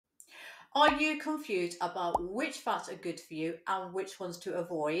Are you confused about which fats are good for you and which ones to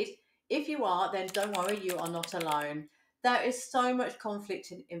avoid? If you are, then don't worry, you are not alone. There is so much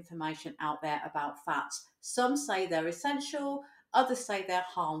conflicting information out there about fats. Some say they're essential, others say they're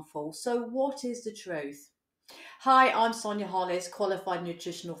harmful. So, what is the truth? Hi, I'm Sonia Hollis, qualified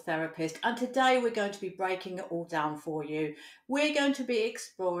nutritional therapist, and today we're going to be breaking it all down for you. We're going to be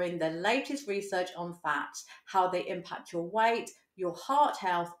exploring the latest research on fats, how they impact your weight, your heart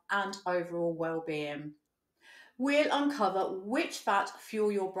health, and overall well-being. We'll uncover which fats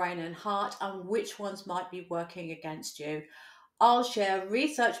fuel your brain and heart and which ones might be working against you. I'll share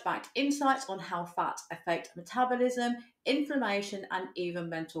research backed insights on how fats affect metabolism, inflammation, and even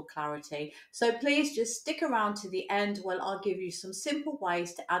mental clarity. So please just stick around to the end where I'll give you some simple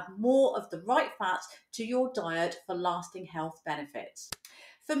ways to add more of the right fats to your diet for lasting health benefits.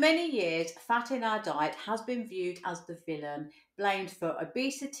 For many years, fat in our diet has been viewed as the villain, blamed for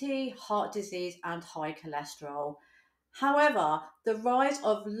obesity, heart disease, and high cholesterol. However, the rise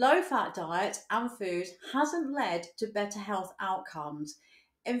of low fat diets and foods hasn't led to better health outcomes.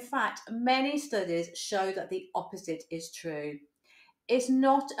 In fact, many studies show that the opposite is true. It's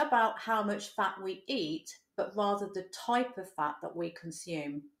not about how much fat we eat, but rather the type of fat that we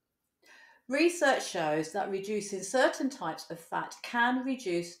consume. Research shows that reducing certain types of fat can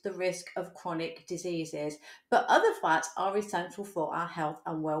reduce the risk of chronic diseases, but other fats are essential for our health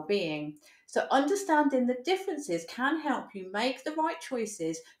and well-being. So understanding the differences can help you make the right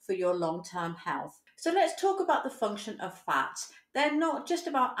choices for your long-term health. So let's talk about the function of fats. They're not just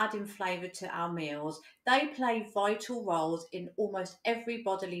about adding flavour to our meals, they play vital roles in almost every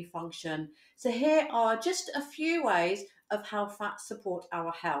bodily function. So here are just a few ways of how fats support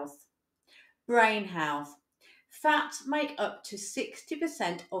our health. Brain health. Fats make up to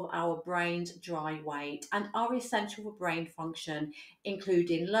 60% of our brain's dry weight and are essential for brain function,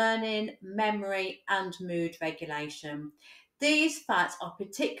 including learning, memory, and mood regulation. These fats are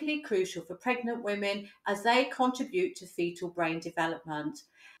particularly crucial for pregnant women as they contribute to fetal brain development.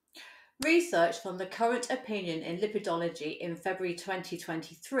 Research from the Current Opinion in Lipidology in February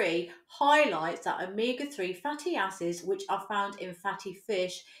 2023 highlights that omega 3 fatty acids, which are found in fatty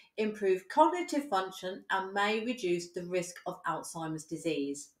fish, improve cognitive function and may reduce the risk of Alzheimer's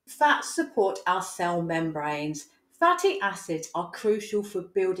disease. Fats support our cell membranes. Fatty acids are crucial for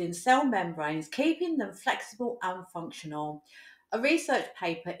building cell membranes, keeping them flexible and functional. A research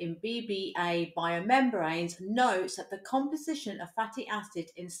paper in BBA Biomembranes notes that the composition of fatty acid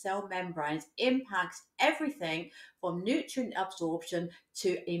in cell membranes impacts everything from nutrient absorption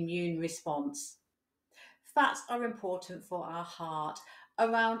to immune response. Fats are important for our heart.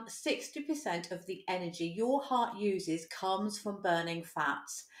 Around 60% of the energy your heart uses comes from burning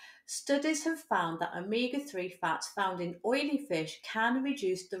fats. Studies have found that omega 3 fats found in oily fish can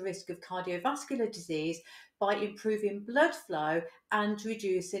reduce the risk of cardiovascular disease by improving blood flow and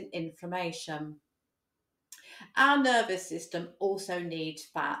reducing inflammation. Our nervous system also needs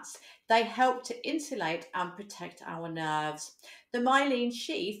fats. They help to insulate and protect our nerves. The myelin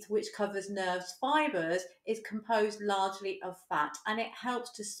sheath, which covers nerves fibers, is composed largely of fat and it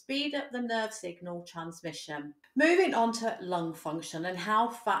helps to speed up the nerve signal transmission. Moving on to lung function and how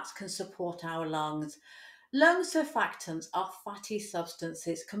fats can support our lungs. Lung surfactants are fatty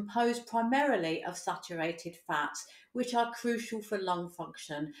substances composed primarily of saturated fats, which are crucial for lung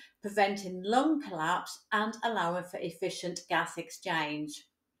function, preventing lung collapse and allowing for efficient gas exchange.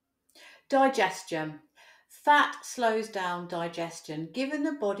 Digestion. Fat slows down digestion, giving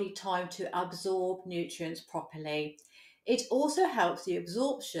the body time to absorb nutrients properly. It also helps the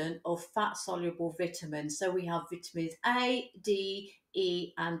absorption of fat soluble vitamins. So we have vitamins A, D,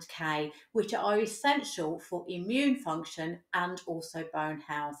 E, and K, which are essential for immune function and also bone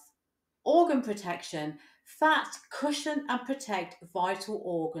health. Organ protection. Fats cushion and protect vital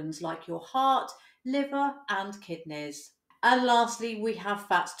organs like your heart, liver, and kidneys. And lastly, we have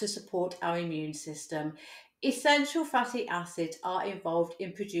fats to support our immune system. Essential fatty acids are involved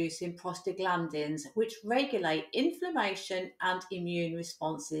in producing prostaglandins, which regulate inflammation and immune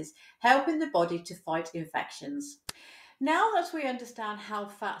responses, helping the body to fight infections. Now that we understand how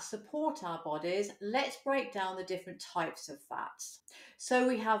fats support our bodies, let's break down the different types of fats. So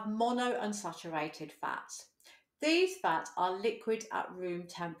we have monounsaturated fats. These fats are liquid at room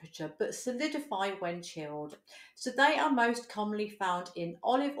temperature but solidify when chilled. So they are most commonly found in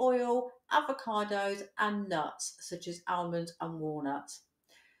olive oil, avocados, and nuts such as almonds and walnuts.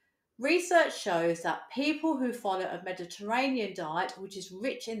 Research shows that people who follow a Mediterranean diet, which is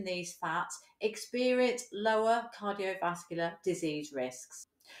rich in these fats, experience lower cardiovascular disease risks.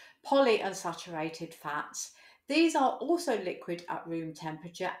 Polyunsaturated fats. These are also liquid at room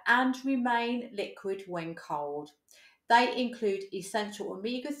temperature and remain liquid when cold. They include essential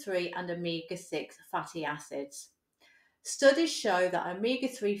omega-3 and omega-6 fatty acids. Studies show that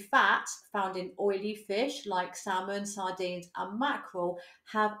omega-3 fats found in oily fish like salmon, sardines, and mackerel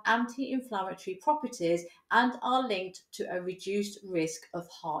have anti inflammatory properties and are linked to a reduced risk of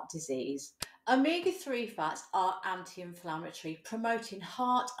heart disease. Omega-3 fats are anti inflammatory, promoting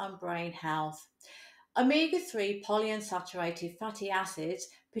heart and brain health. Omega-3 polyunsaturated fatty acids,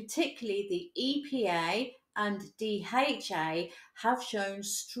 particularly the EPA and DHA, have shown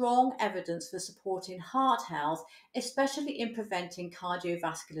strong evidence for supporting heart health, especially in preventing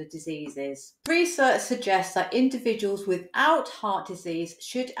cardiovascular diseases. Research suggests that individuals without heart disease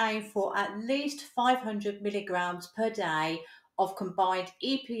should aim for at least 500 milligrams per day of combined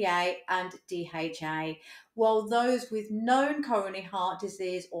EPA and DHA, while those with known coronary heart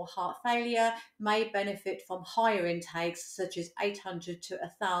disease or heart failure may benefit from higher intakes, such as 800 to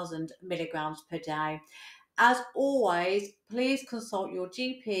 1,000 milligrams per day. As always, please consult your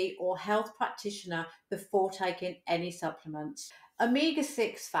GP or health practitioner before taking any supplements.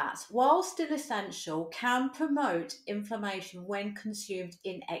 Omega-6 fats, while still essential, can promote inflammation when consumed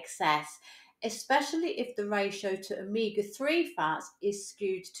in excess, especially if the ratio to omega-3 fats is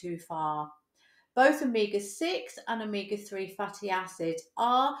skewed too far. Both omega-6 and omega-3 fatty acids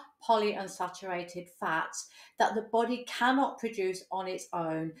are polyunsaturated fats that the body cannot produce on its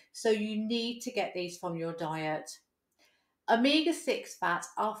own, so you need to get these from your diet. Omega-6 fats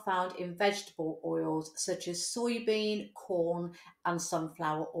are found in vegetable oils such as soybean, corn, and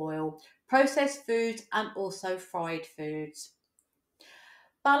sunflower oil, processed foods, and also fried foods.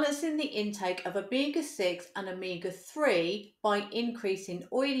 Balancing the intake of omega-6 and omega-3 by increasing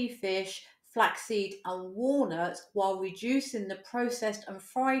oily fish, flaxseed, and walnuts while reducing the processed and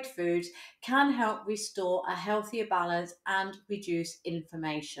fried foods can help restore a healthier balance and reduce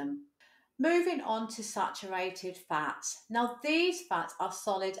inflammation. Moving on to saturated fats. Now, these fats are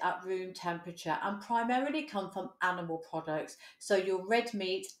solid at room temperature and primarily come from animal products, so your red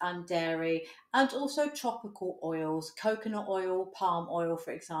meat and dairy, and also tropical oils, coconut oil, palm oil,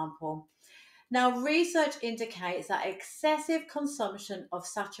 for example. Now, research indicates that excessive consumption of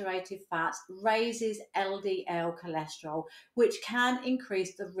saturated fats raises LDL cholesterol, which can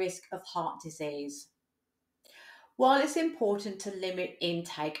increase the risk of heart disease. While it's important to limit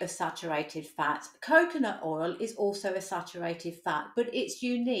intake of saturated fats, coconut oil is also a saturated fat, but it's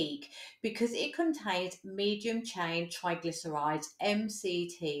unique because it contains medium chain triglycerides,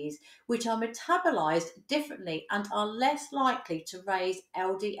 MCTs, which are metabolized differently and are less likely to raise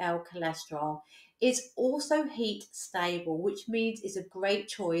LDL cholesterol. It's also heat stable, which means it's a great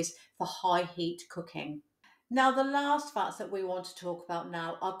choice for high heat cooking. Now, the last fats that we want to talk about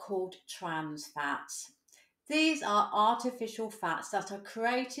now are called trans fats. These are artificial fats that are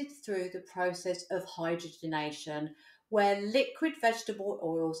created through the process of hydrogenation, where liquid vegetable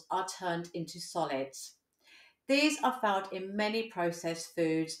oils are turned into solids. These are found in many processed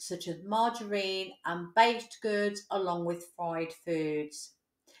foods such as margarine and baked goods, along with fried foods.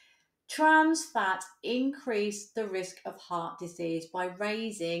 Trans fats increase the risk of heart disease by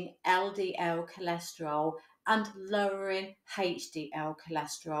raising LDL cholesterol and lowering HDL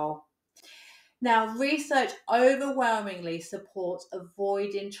cholesterol. Now, research overwhelmingly supports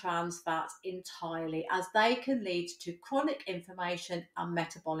avoiding trans fats entirely as they can lead to chronic inflammation and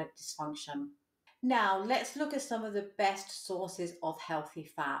metabolic dysfunction. Now, let's look at some of the best sources of healthy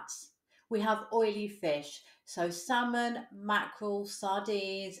fats. We have oily fish, so salmon, mackerel,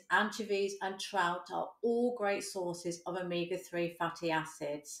 sardines, anchovies, and trout are all great sources of omega-3 fatty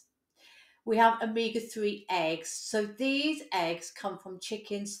acids. We have omega-3 eggs. So these eggs come from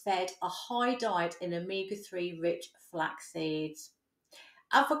chickens fed a high diet in omega-3 rich flax seeds.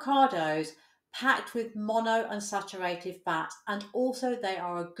 Avocados, packed with monounsaturated fat, and also they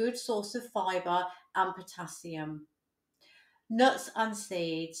are a good source of fiber and potassium. Nuts and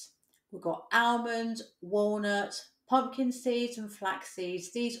seeds. We've got almonds, walnuts, pumpkin seeds, and flax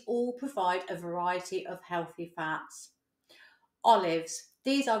seeds. These all provide a variety of healthy fats. Olives.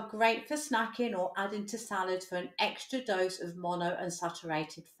 These are great for snacking or adding to salads for an extra dose of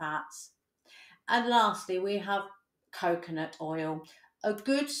monounsaturated fats. And lastly, we have coconut oil, a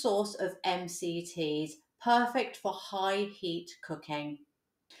good source of MCTs, perfect for high heat cooking.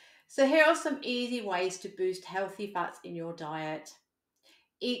 So here are some easy ways to boost healthy fats in your diet.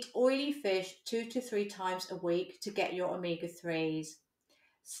 Eat oily fish 2 to 3 times a week to get your omega-3s.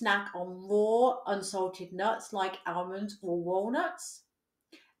 Snack on raw, unsalted nuts like almonds or walnuts.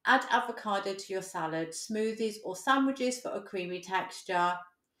 Add avocado to your salad, smoothies, or sandwiches for a creamy texture.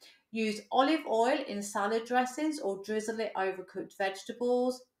 Use olive oil in salad dressings or drizzle it over cooked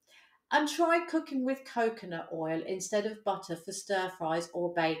vegetables. And try cooking with coconut oil instead of butter for stir fries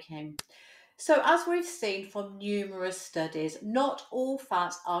or baking. So, as we've seen from numerous studies, not all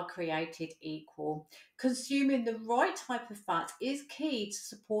fats are created equal. Consuming the right type of fat is key to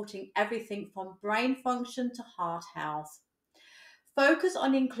supporting everything from brain function to heart health. Focus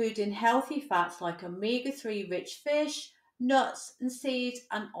on including healthy fats like omega-3 rich fish, nuts and seeds,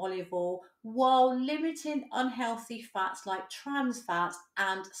 and olive oil, while limiting unhealthy fats like trans fats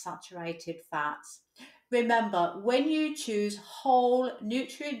and saturated fats. Remember, when you choose whole,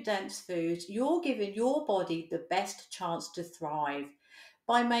 nutrient dense foods, you're giving your body the best chance to thrive.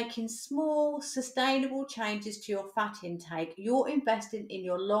 By making small, sustainable changes to your fat intake, you're investing in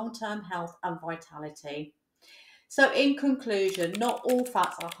your long term health and vitality. So, in conclusion, not all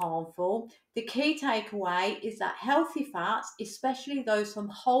fats are harmful. The key takeaway is that healthy fats, especially those from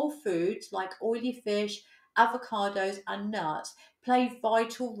whole foods like oily fish, avocados, and nuts, play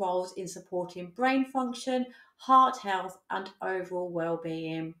vital roles in supporting brain function, heart health, and overall well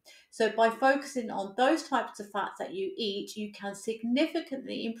being. So, by focusing on those types of fats that you eat, you can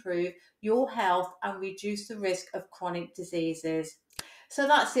significantly improve your health and reduce the risk of chronic diseases. So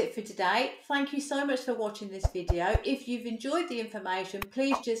that's it for today. Thank you so much for watching this video. If you've enjoyed the information,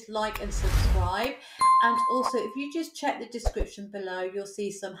 please just like and subscribe. And also, if you just check the description below, you'll see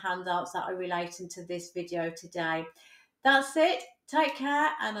some handouts that are relating to this video today. That's it. Take care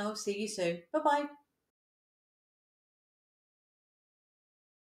and I'll see you soon. Bye-bye.